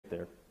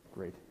there.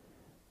 Great.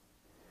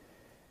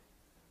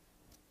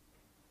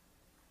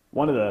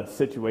 One of the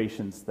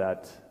situations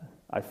that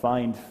I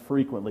find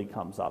frequently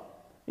comes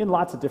up in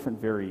lots of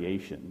different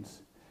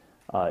variations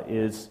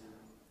is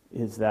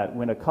that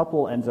when a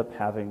couple ends up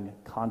having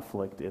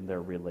conflict in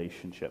their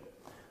relationship,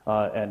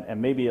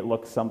 and maybe it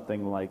looks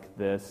something like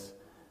this,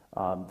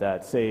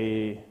 that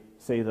say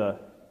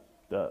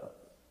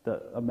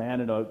a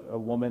man and a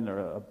woman,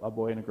 or a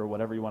boy and a girl,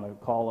 whatever you want to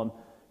call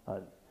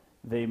them,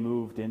 they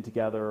moved in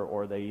together,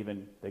 or they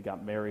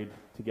got married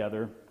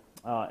together,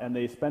 and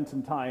they spent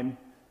some time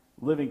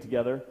living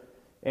together,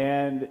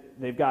 and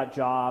they've got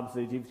jobs,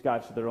 they've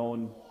got their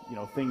own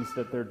things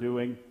that they're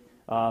doing.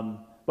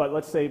 But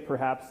let's say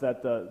perhaps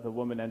that the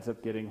woman ends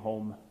up getting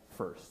home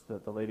first,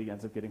 that the lady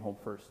ends up getting home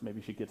first.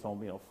 Maybe she gets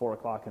home 4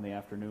 o'clock in the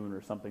afternoon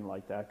or something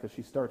like that, because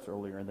she starts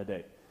earlier in the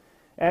day.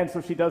 And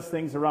so she does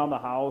things around the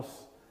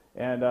house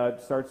and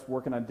starts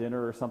working on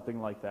dinner or something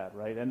like that,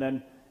 right? And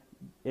then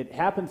it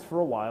happens for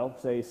a while,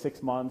 say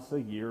 6 months, a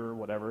year, or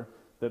whatever,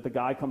 that the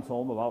guy comes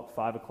home about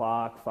 5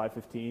 o'clock,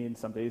 5:15.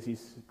 Some days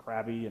he's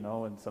crabby,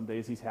 and some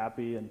days he's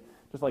happy, and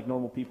just like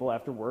normal people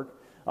after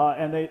work.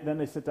 And then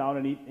they sit down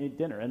and eat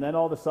dinner. And then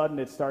all of a sudden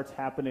it starts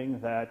happening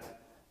that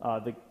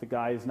the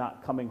guy is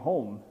not coming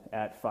home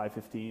at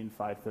 5:15,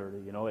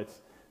 5:30.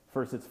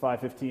 First it's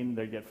 5:15,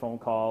 they get phone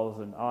calls,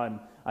 and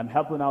I'm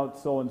helping out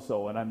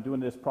so-and-so, and I'm doing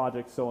this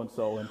project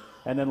so-and-so,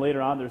 and then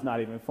later on there's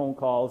not even phone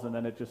calls, and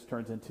then it just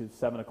turns into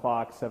 7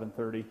 o'clock,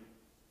 7:30.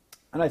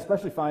 And I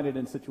especially find it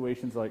in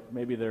situations like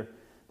maybe they're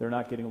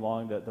not getting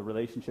along, that the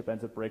relationship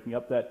ends up breaking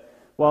up,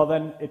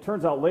 then it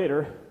turns out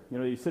later,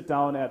 you sit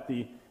down at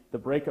the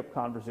breakup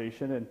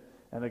conversation,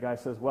 and the guy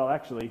says, well,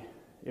 actually,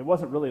 it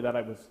wasn't really that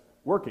I was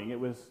working, it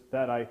was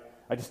that I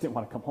just didn't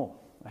want to come home.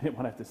 I didn't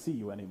want to have to see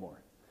you anymore,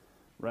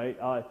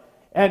 right?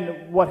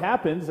 And what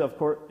happens, of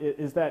course,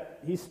 is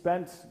that he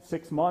spent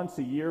 6 months,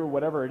 a year,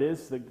 whatever it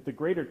is, a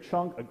great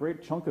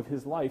chunk of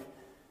his life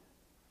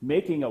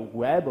making a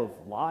web of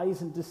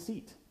lies and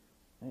deceit.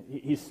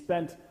 He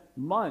spent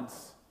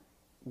months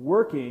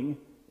working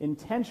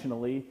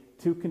intentionally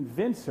to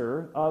convince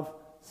her of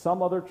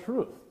some other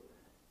truth.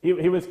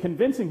 He was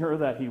convincing her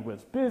that he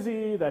was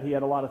busy, that he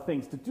had a lot of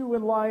things to do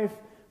in life,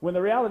 when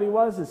the reality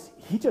was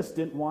he just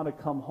didn't want to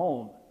come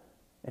home,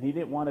 and he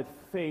didn't want to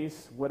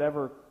face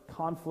whatever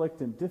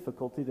conflict and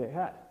difficulty they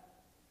had.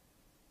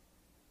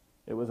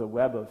 It was a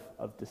web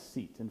of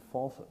deceit and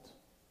falsehoods.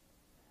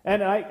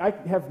 And I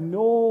have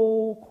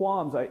no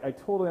qualms. I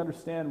totally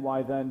understand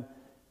why then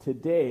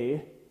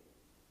today,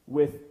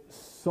 with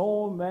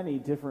so many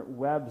different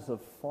webs of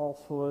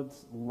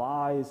falsehoods,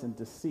 lies, and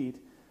deceit,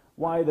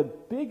 why the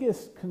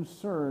biggest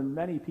concern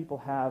many people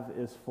have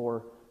is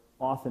for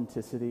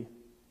authenticity,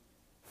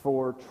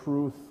 for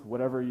truth,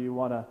 whatever you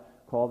want to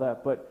call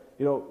that. But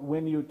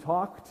when you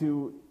talk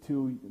to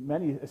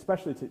many,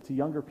 especially to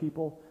younger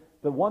people,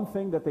 the one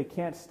thing that they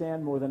can't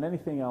stand more than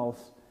anything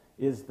else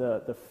is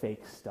the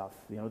fake stuff,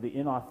 the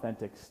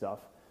inauthentic stuff.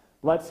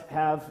 Let's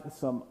have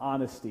some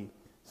honesty.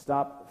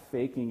 Stop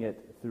faking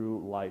it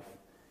through life.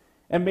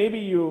 And maybe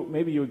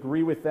you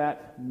agree with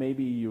that,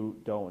 maybe you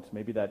don't.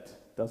 Maybe that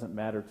doesn't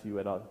matter to you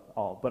at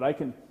all. But I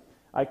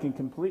can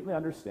completely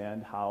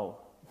understand how,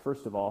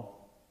 first of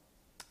all,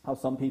 how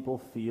some people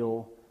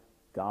feel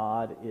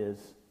God is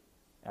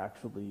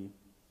actually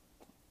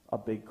a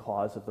big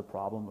cause of the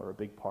problem, or a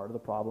big part of the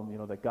problem.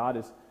 That God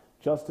is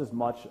just as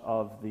much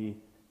of the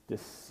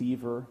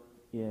deceiver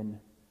in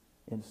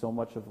so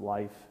much of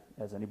life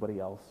as anybody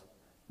else.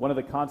 One of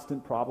the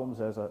constant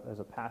problems as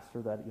a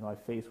pastor that I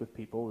face with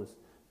people is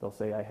they'll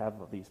say, I have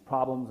these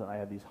problems and I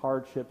have these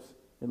hardships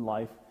in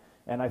life,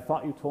 and I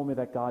thought you told me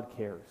that God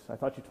cares. I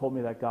thought you told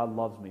me that God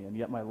loves me, and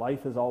yet my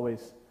life is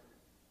always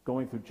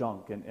going through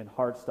junk and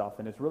hard stuff,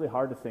 and it's really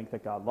hard to think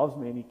that God loves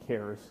me and he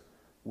cares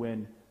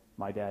when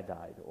my dad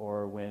died,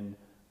 or when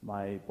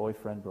my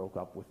boyfriend broke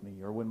up with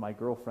me, or when my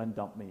girlfriend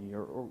dumped me,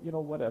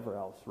 or whatever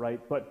else,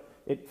 right? But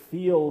it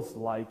feels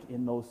like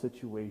in those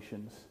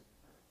situations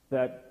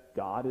that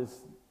God is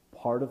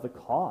part of the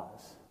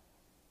cause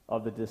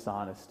of the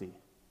dishonesty,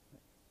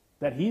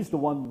 that he's the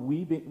one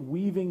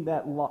weaving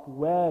that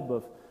web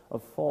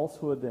of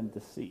falsehood and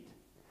deceit.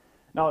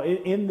 Now,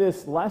 in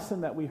this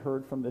lesson that we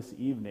heard from this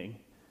evening,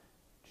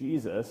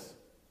 Jesus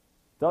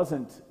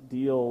doesn't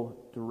deal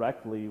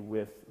directly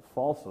with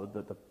falsehood.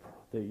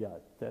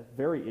 The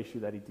very issue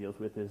that he deals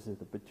with is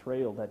the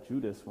betrayal that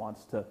Judas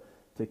wants to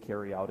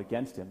carry out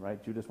against him,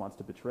 right? Judas wants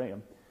to betray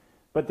him.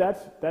 But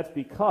that's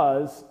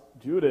because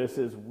Judas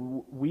is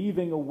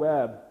weaving a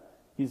web.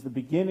 He's the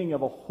beginning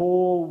of a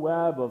whole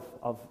web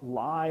of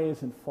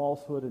lies and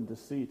falsehood and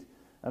deceit.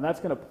 And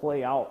that's going to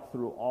play out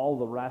through all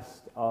the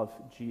rest of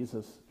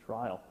Jesus'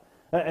 trial.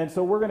 And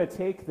so we're going to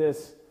take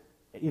this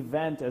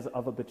event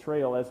of a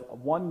betrayal as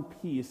one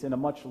piece in a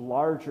much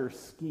larger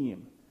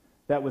scheme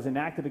that was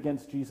enacted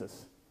against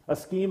Jesus. A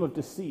scheme of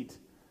deceit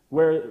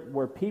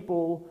where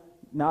people,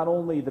 not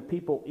only the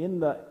people in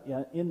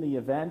the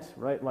event,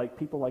 right, like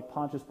people like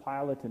Pontius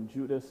Pilate and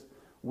Judas,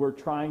 were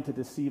trying to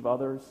deceive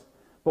others,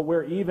 but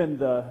where even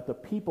the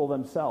people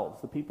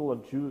themselves, the people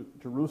of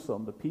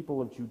Jerusalem, the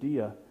people of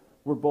Judea,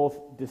 were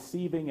both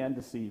deceiving and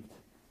deceived.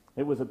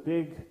 It was a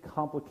big,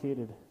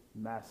 complicated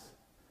mess.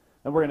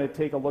 And we're going to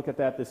take a look at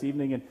that this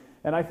evening.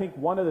 And I think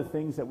one of the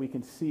things that we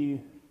can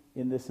see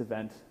in this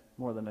event,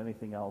 more than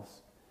anything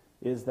else,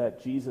 is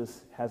that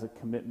Jesus has a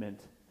commitment,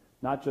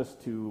 not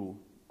just to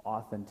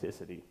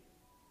authenticity,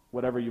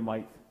 whatever you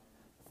might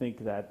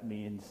think that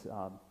means,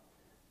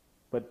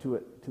 but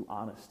to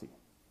honesty.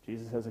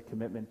 Jesus has a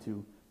commitment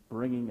to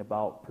bringing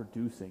about,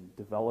 producing,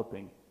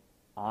 developing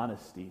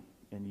honesty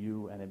in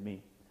you and in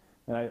me.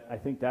 And I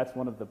think that's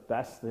one of the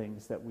best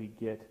things that we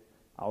get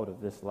out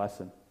of this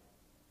lesson.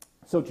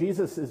 So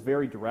Jesus is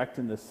very direct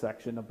in this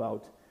section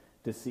about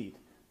deceit.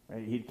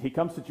 Right? He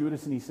comes to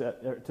Judas and he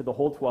said to the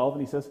whole 12,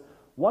 and he says,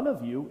 "One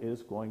of you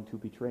is going to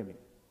betray me."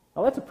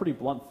 Now that's a pretty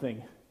blunt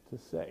thing to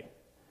say.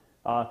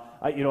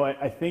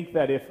 I think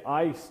that if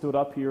I stood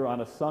up here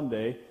on a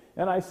Sunday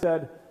and I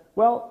said,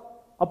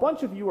 "Well, a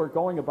bunch of you are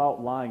going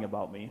about lying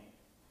about me.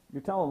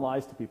 You're telling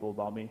lies to people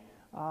about me."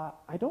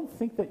 I don't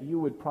think that you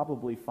would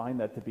probably find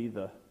that to be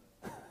the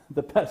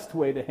best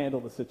way to handle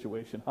the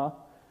situation, huh?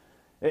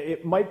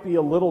 It might be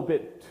a little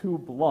bit too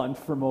blunt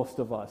for most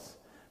of us.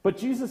 But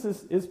Jesus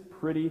is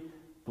pretty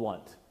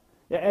blunt.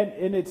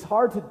 And it's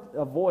hard to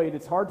avoid,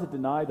 it's hard to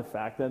deny the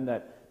fact then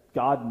that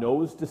God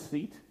knows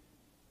deceit.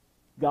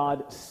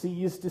 God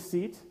sees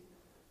deceit.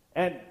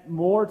 And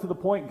more to the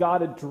point,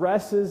 God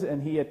addresses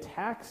and he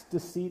attacks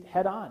deceit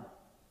head on.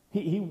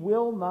 He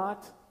will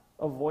not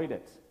avoid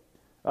it.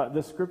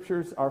 The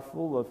scriptures are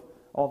full of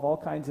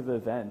all kinds of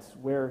events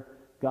where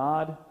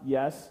God,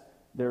 yes,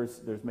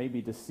 there's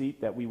maybe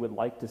deceit that we would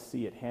like to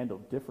see it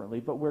handled differently,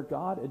 but where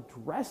God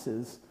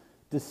addresses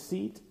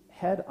deceit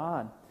head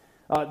on.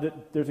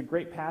 There's a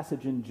great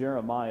passage in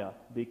Jeremiah,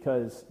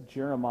 because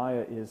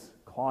Jeremiah is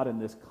caught in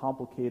this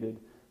complicated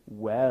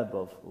web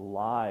of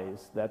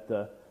lies that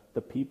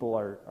the people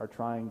are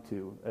trying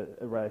to,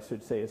 or I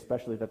should say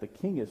especially that the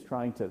king is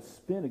trying to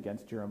spin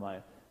against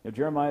Jeremiah.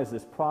 Jeremiah is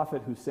this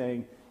prophet who's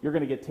saying, you're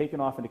going to get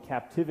taken off into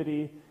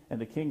captivity, and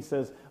the king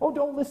says, oh,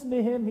 don't listen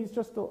to him, he's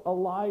just a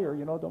liar,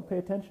 don't pay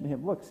attention to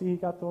him. Look, see, he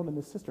got thrown in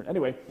the cistern.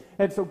 Anyway,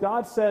 and so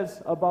God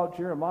says about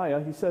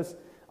Jeremiah, he says,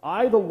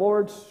 I, the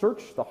Lord,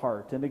 search the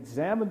heart and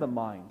examine the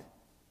mind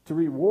to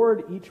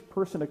reward each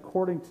person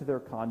according to their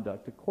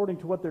conduct, according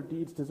to what their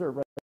deeds deserve.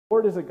 Right? The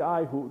Lord is a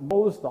guy who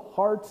knows the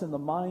hearts and the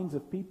minds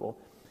of people.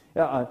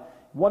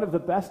 One of the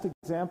best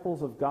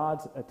examples of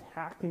God's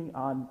attacking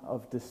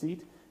of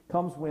deceit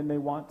comes when they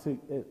want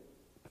to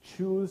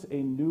choose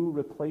a new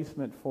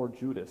replacement for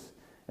Judas.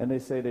 And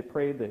they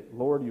pray that,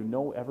 Lord, you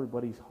know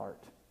everybody's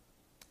heart.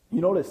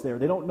 You notice there,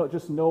 they don't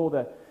just know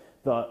that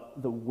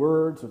the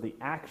words or the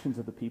actions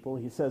of the people.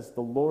 He says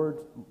the Lord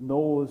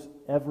knows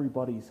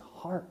everybody's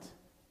heart.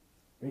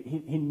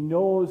 He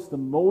knows the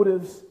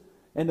motives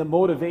and the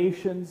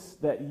motivations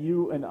that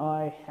you and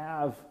I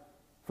have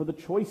for the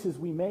choices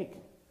we make.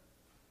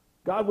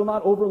 God will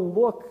not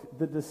overlook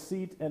the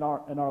deceit in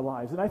our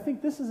lives. And I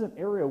think this is an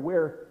area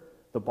where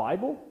the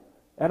Bible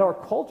and our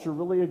culture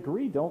really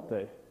agree, don't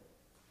they?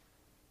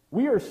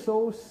 We are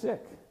so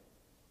sick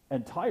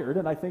and tired,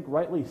 and I think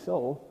rightly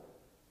so,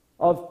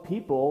 of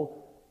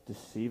people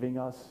deceiving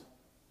us,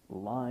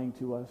 lying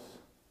to us,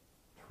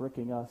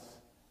 tricking us.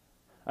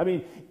 I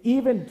mean,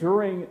 even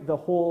during the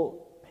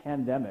whole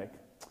pandemic,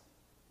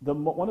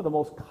 one of the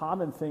most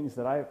common things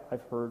that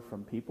I've heard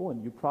from people,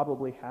 and you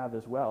probably have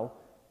as well,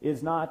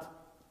 is not,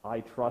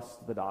 I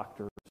trust the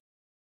doctors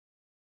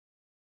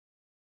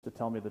to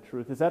tell me the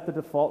truth. Is that the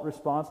default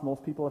response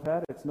most people have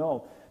had? It's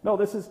no. No,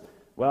 this is,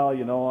 well,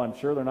 I'm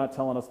sure they're not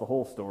telling us the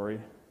whole story,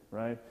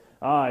 right?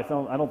 I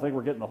don't think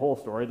we're getting the whole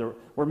story.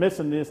 We're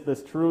missing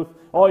this truth.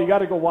 Oh, you got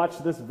to go watch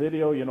this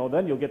video,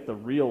 then you'll get the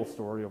real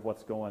story of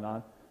what's going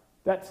on.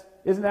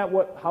 Isn't that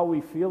how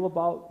we feel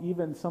about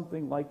even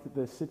something like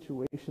the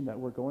situation that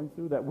we're going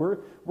through? That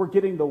we're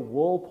getting the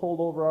wool pulled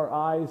over our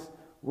eyes,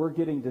 we're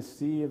getting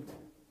deceived.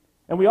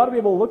 And we ought to be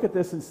able to look at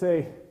this and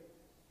say,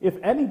 if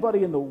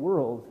anybody in the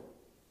world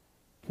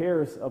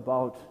cares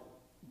about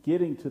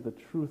getting to the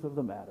truth of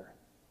the matter,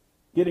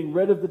 getting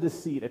rid of the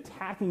deceit,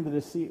 attacking the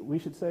deceit, we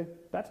should say,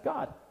 that's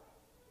God.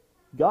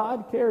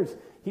 God cares.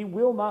 He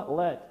will not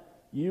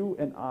let you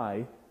and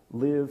I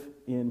live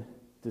in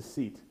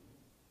deceit.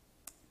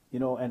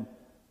 And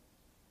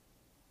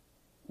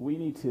we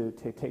need to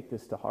take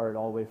this to heart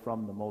all the way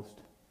from the most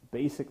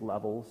basic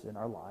levels in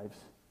our lives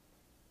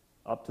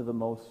up to the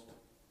most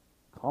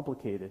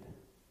complicated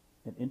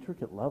and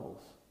intricate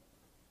levels.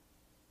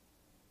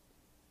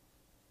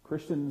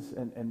 Christians,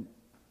 and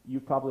you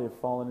probably have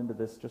fallen into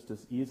this just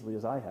as easily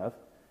as I have.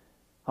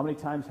 How many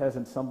times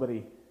hasn't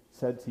somebody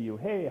said to you,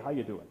 hey, how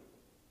you doing?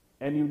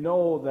 And you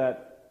know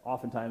that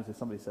oftentimes if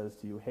somebody says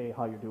to you, hey,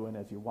 how you doing,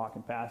 as you're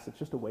walking past, it's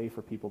just a way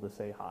for people to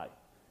say hi.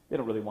 They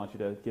don't really want you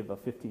to give a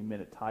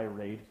 15-minute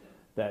tirade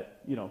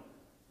that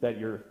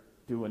you're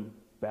doing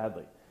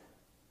badly.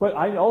 But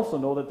I also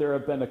know that there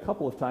have been a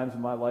couple of times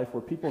in my life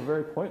where people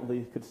very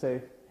pointedly could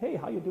say, hey,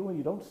 how you doing?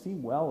 You don't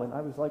seem well. And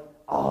I was like,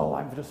 oh,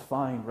 I'm just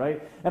fine,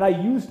 right? And I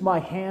used my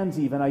hands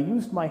even. I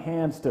used my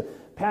hands to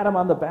pat him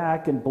on the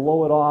back and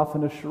blow it off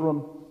and assure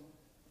him,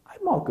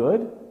 I'm all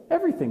good.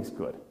 Everything's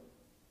good.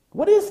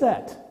 What is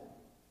that?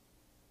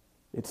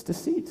 It's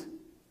deceit.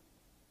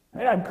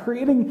 Right? I'm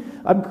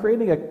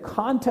creating a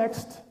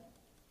context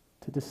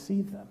to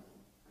deceive them.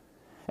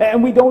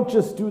 And we don't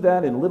just do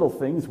that in little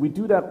things. We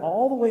do that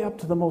all the way up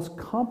to the most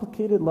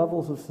complicated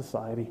levels of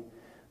society,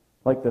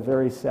 like the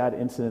very sad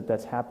incident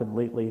that's happened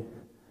lately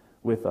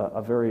with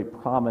a very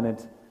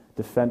prominent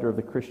defender of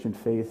the Christian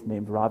faith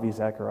named Ravi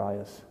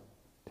Zacharias.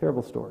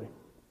 Terrible story.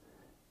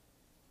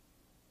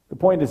 The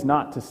point is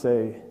not to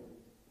say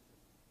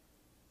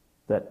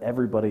that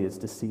everybody is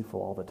deceitful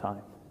all the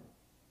time.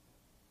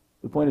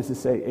 The point is to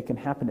say it can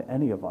happen to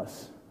any of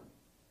us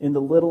in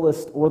the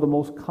littlest or the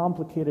most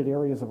complicated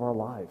areas of our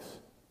lives.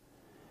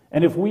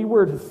 And if we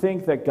were to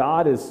think that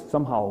God is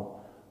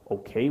somehow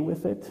okay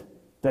with it,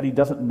 that he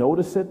doesn't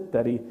notice it,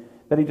 that he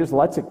just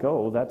lets it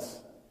go,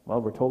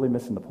 we're totally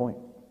missing the point.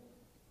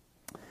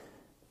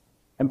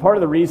 And part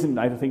of the reason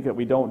I think that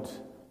we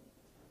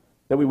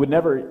would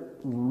never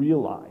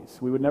realize,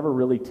 we would never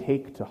really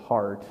take to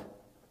heart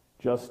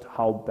just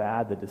how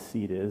bad the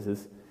deceit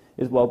is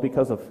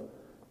because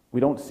we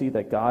don't see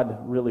that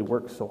God really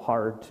works so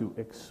hard to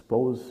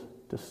expose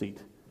deceit.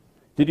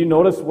 Did you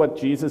notice what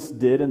Jesus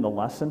did in the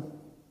lesson?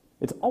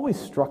 It's always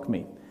struck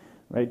me,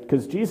 right?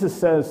 Because Jesus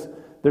says,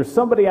 there's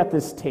somebody at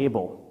this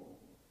table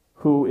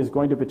who is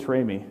going to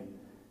betray me.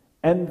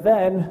 And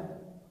then,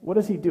 what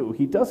does he do?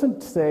 He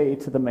doesn't say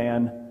to the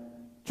man,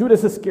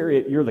 Judas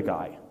Iscariot, you're the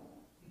guy.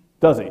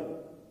 Does he?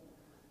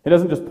 He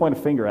doesn't just point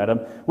a finger at him.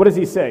 What does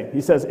he say?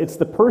 He says, it's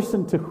the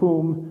person to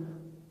whom,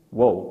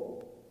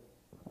 whoa,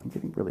 I'm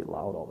getting really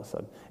loud all of a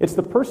sudden. It's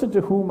the person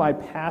to whom I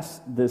pass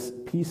this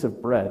piece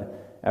of bread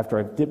after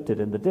I've dipped it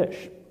in the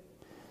dish.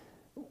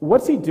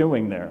 What's he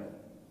doing there?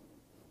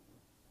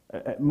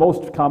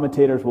 Most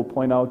commentators will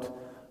point out,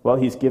 well,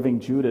 he's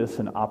giving Judas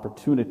an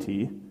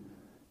opportunity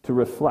to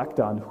reflect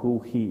on who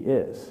he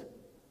is.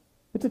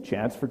 It's a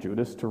chance for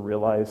Judas to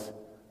realize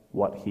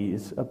what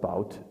he's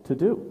about to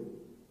do.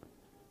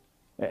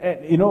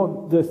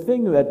 And, the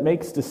thing that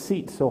makes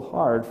deceit so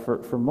hard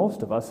for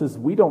most of us is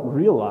we don't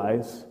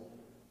realize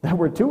that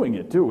we're doing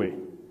it, do we?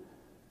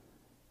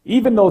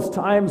 Even those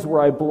times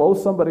where I blow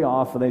somebody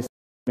off and they say,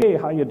 hey,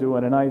 how you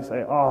doing? And I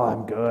say, oh,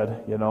 I'm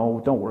good,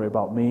 don't worry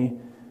about me.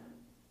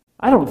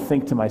 I don't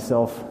think to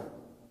myself,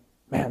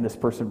 man, this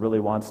person really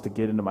wants to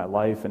get into my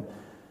life and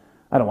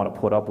I don't want to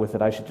put up with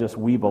it. I should just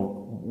weave a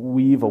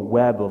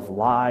web of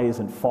lies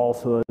and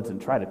falsehoods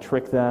and try to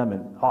trick them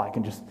and I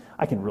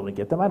can really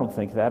get them. I don't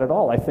think that at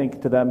all. I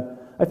think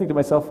to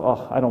myself,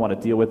 oh, I don't want to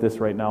deal with this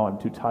right now. I'm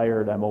too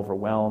tired. I'm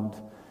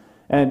overwhelmed.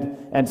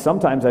 And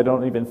sometimes I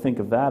don't even think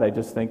of that. I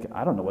just think,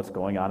 I don't know what's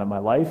going on in my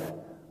life.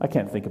 I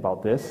can't think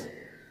about this.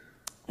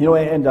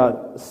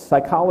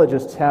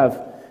 Psychologists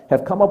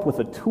have come up with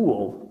a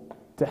tool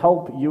to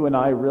help you and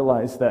I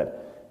realize that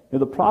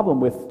the problem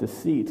with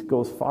deceit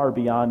goes far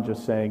beyond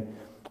just saying,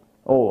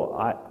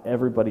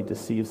 everybody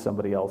deceives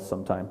somebody else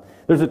sometime.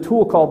 There's a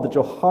tool called the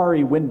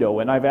Johari window,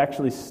 and I've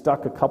actually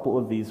stuck a couple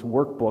of these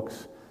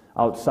workbooks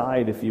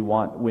outside if you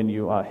want when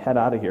you head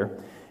out of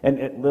here. And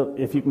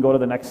if you can go to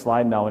the next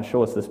slide now and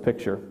show us this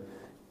picture.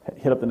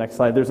 Hit up the next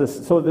slide. This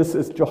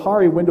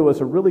Johari window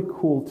is a really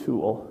cool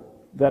tool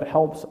that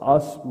helps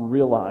us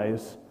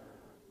realize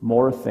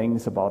more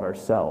things about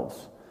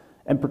ourselves.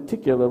 And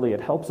particularly, it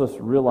helps us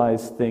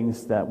realize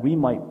things that we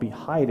might be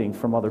hiding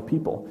from other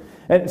people.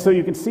 And so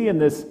you can see in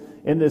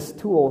this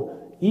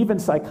tool, even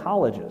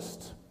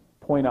psychologists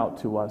point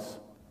out to us,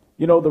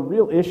 the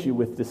real issue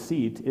with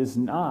deceit is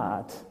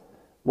not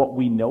what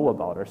we know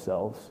about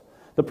ourselves.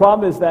 The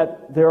problem is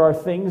that there are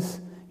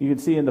things you can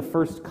see in the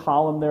first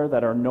column there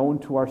that are known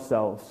to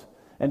ourselves.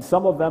 And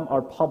some of them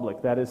are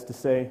public. That is to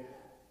say,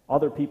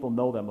 other people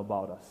know them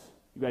about us.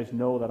 You guys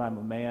know that I'm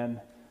a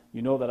man.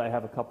 You know that I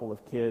have a couple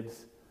of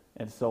kids.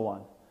 And so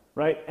on,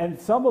 right? And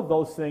some of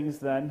those things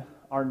then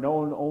are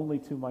known only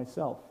to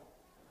myself.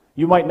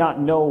 You might not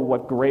know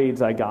what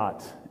grades I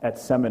got at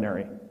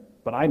seminary,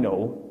 but I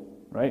know,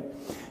 right?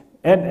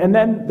 And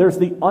then there's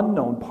the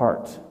unknown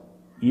part,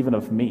 even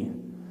of me.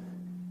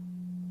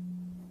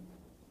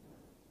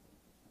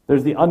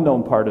 There's the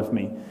unknown part of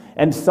me.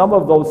 And some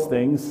of those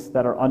things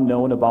that are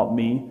unknown about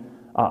me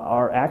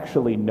are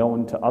actually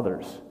known to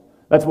others.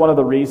 That's one of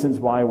the reasons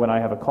why when I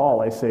have a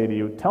call, I say to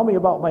you, tell me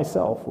about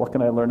myself. What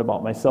can I learn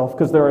about myself?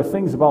 Because there are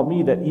things about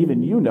me that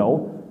even you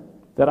know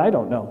that I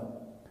don't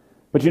know.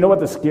 But you know what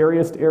the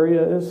scariest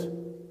area is?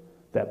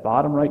 That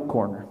bottom right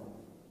corner.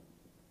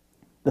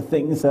 The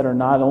things that are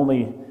not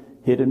only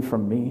hidden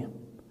from me,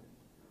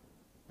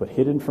 but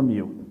hidden from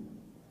you.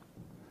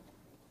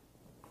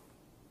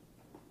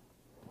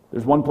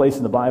 There's one place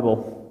in the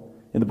Bible,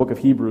 in the book of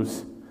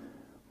Hebrews,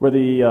 where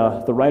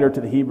the writer to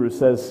the Hebrews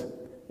says,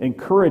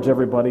 encourage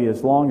everybody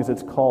as long as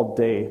it's called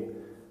day,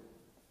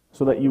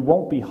 so that you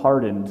won't be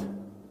hardened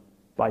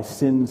by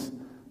sin's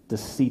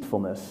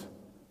deceitfulness.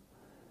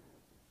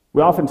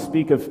 We often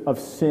speak of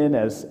sin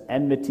as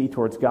enmity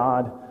towards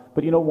God,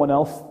 but you know one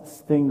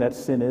else thing that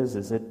sin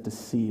is it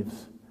deceives.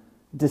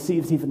 It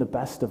deceives even the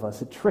best of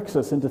us. It tricks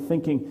us into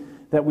thinking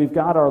that we've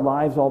got our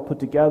lives all put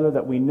together,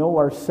 that we know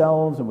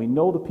ourselves and we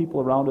know the people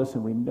around us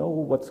and we know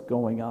what's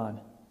going on.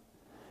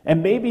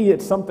 And maybe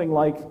it's something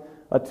like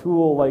a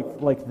tool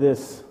like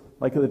this,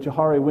 like the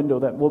Johari window,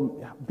 that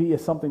will be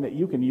something that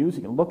you can use.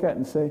 You can look at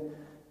and say,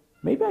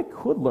 maybe I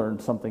could learn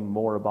something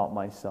more about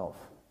myself.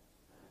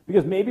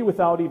 Because maybe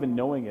without even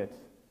knowing it,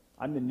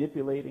 I'm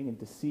manipulating and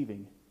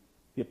deceiving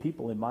the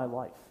people in my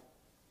life.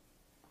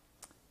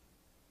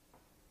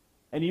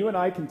 And you and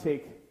I can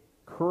take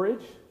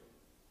courage.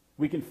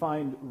 We can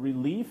find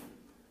relief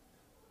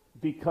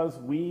because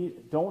we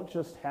don't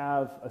just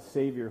have a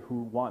Savior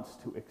who wants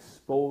to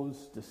expose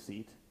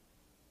deceit,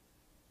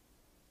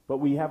 but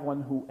we have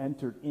one who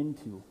entered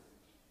into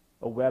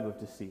a web of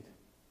deceit.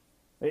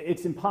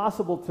 It's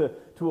impossible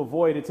to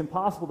avoid, it's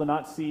impossible to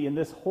not see in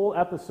this whole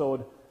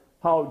episode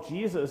how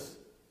Jesus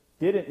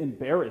didn't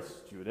embarrass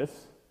Judas,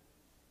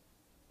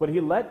 but he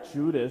let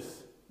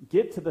Judas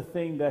get to the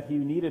thing that he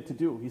needed to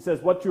do. He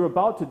says, what you're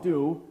about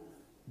to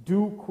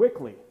do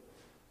quickly.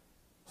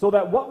 So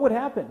that what would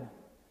happen?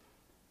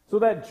 So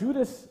that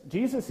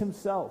Jesus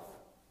himself,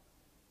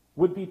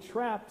 would be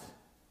trapped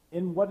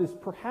in what is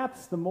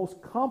perhaps the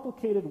most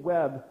complicated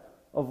web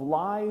of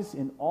lies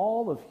in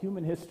all of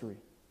human history.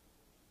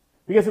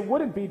 Because it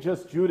wouldn't be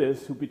just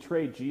Judas who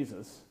betrayed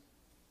Jesus,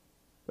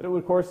 but it would,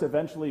 of course,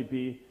 eventually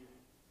be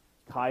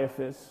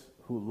Caiaphas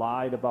who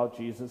lied about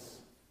Jesus.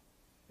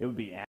 It would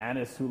be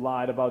Annas who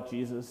lied about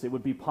Jesus. It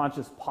would be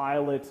Pontius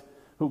Pilate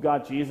who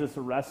got Jesus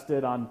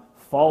arrested on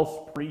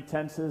false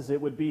pretenses. It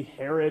would be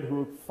Herod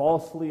who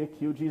falsely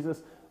accused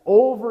Jesus.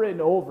 Over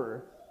and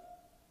over,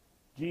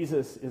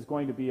 Jesus is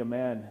going to be a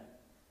man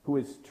who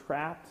is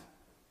trapped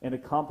in a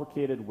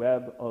complicated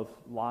web of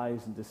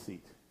lies and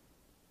deceit.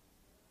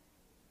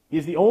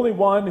 He's the only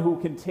one who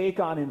can take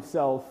on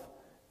himself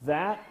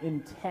that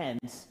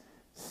intense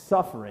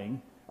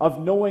suffering of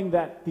knowing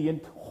that the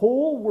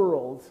whole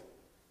world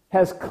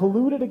has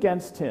colluded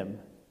against him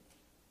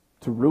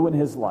to ruin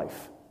his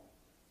life.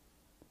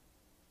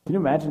 Can you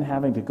imagine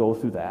having to go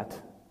through that?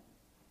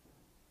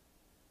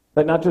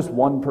 That not just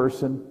one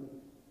person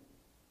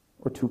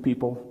or two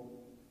people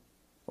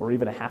or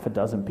even a half a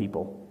dozen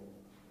people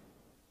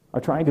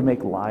are trying to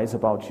make lies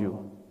about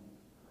you,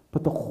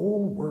 but the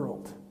whole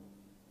world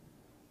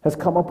has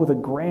come up with a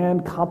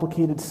grand,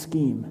 complicated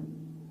scheme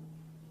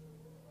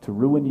to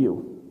ruin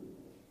you.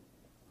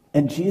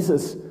 And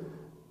Jesus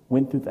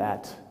went through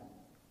that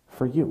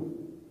for you.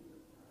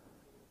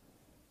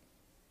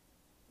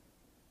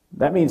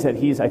 That means that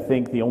he's, I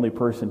think, the only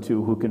person,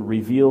 too, who can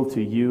reveal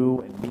to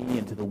you and me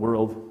and to the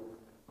world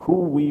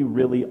who we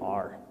really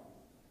are.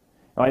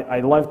 I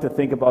love to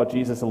think about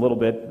Jesus a little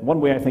bit.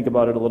 One way I think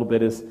about it a little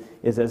bit is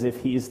as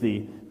if he's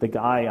the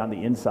guy on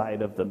the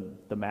inside of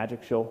the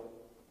magic show.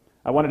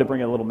 I wanted to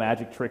bring a little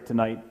magic trick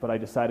tonight, but I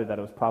decided that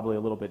it was probably a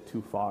little bit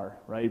too far,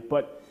 right?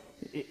 But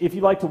if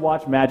you like to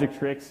watch magic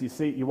tricks,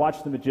 you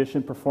watch the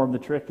magician perform the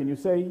trick, and you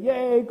say,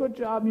 yay, good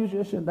job,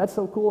 musician, that's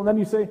so cool. And then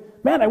you say,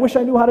 man, I wish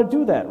I knew how to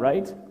do that,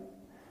 right?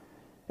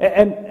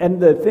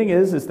 And the thing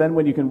is then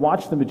when you can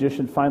watch the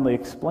magician finally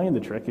explain the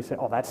trick, you say,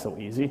 oh, that's so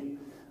easy.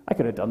 I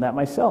could have done that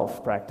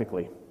myself,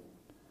 practically.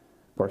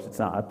 Of course, it's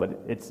not, but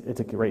it's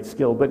a great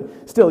skill.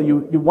 But still,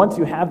 once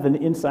you have the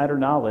insider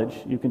knowledge,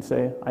 you can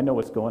say, I know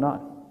what's going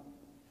on.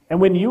 And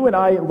when you and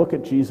I look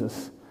at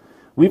Jesus,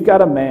 we've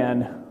got a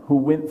man who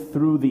went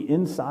through the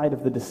inside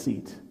of the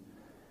deceit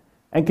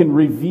and can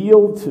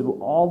reveal to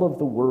all of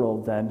the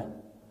world then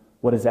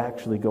what is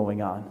actually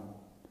going on.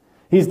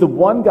 He's the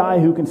one guy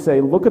who can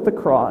say, look at the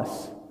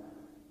cross,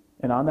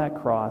 and on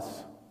that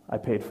cross, I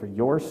paid for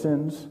your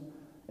sins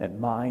and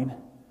mine.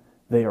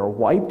 They are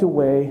wiped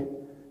away,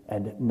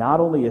 and not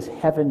only is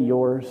heaven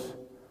yours,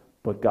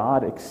 but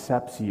God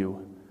accepts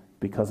you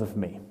because of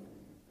me.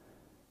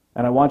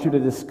 And I want you to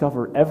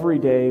discover every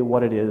day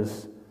what it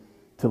is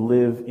to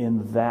live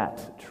in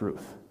that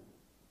truth.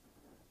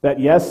 That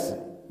yes,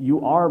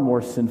 you are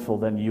more sinful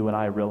than you and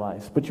I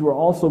realize, but you are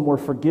also more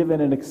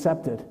forgiven and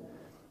accepted.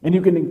 And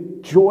you can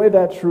enjoy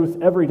that truth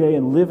every day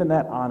and live in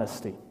that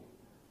honesty.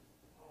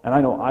 And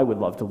I know I would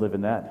love to live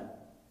in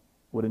that.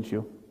 Wouldn't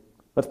you?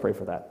 Let's pray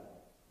for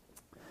that.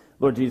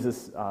 Lord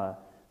Jesus,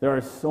 there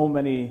are so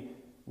many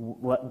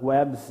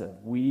webs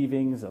of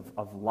weavings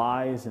of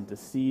lies and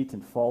deceit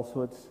and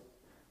falsehoods.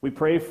 We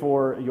pray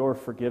for your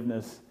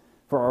forgiveness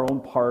for our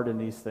own part in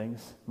these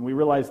things. And we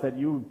realize that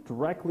you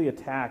directly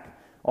attack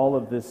all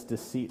of this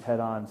deceit head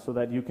on so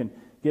that you can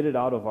get it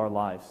out of our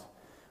lives.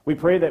 We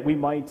pray that we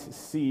might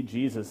see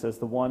Jesus as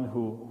the one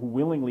who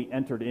willingly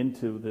entered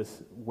into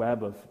this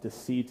web of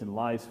deceit and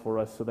lies for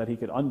us so that he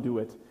could undo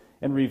it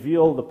and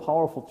reveal the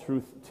powerful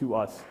truth to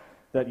us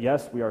that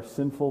yes, we are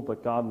sinful,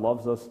 but God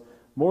loves us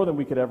more than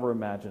we could ever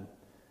imagine.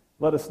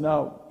 Let us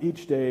now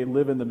each day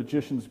live in the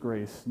magician's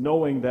grace,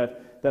 knowing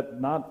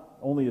that not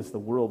only is the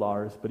world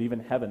ours, but even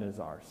heaven is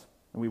ours.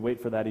 And we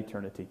wait for that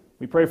eternity.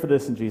 We pray for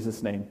this in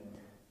Jesus' name.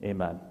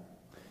 Amen.